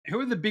Who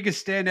are the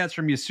biggest standouts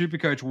from your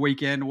Supercoach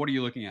weekend? What are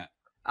you looking at?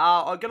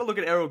 I've got to look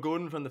at Errol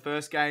Gulden from the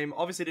first game.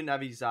 Obviously, didn't have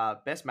his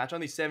best match,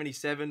 only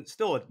 77.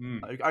 Still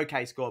Mm. a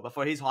okay score, but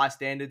for his high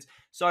standards.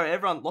 So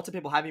lots of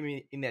people have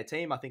him in their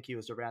team. I think he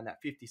was around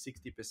that 50,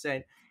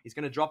 60%. He's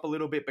going to drop a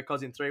little bit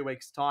because in 3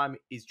 weeks' time,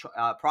 his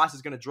price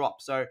is going to drop.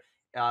 So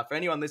for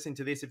anyone listening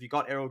to this, if you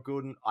got Errol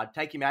Gulden, I'd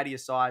take him out of your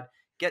side,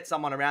 get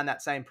someone around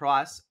that same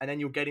price, and then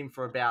you'll get him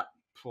for about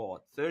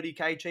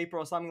 30K cheaper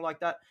or something like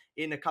that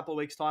in a couple of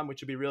weeks' time,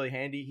 which would be really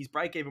handy. His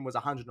break even was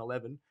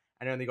 111.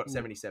 And only got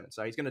 77.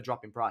 So he's going to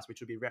drop in price,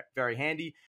 which would be very handy.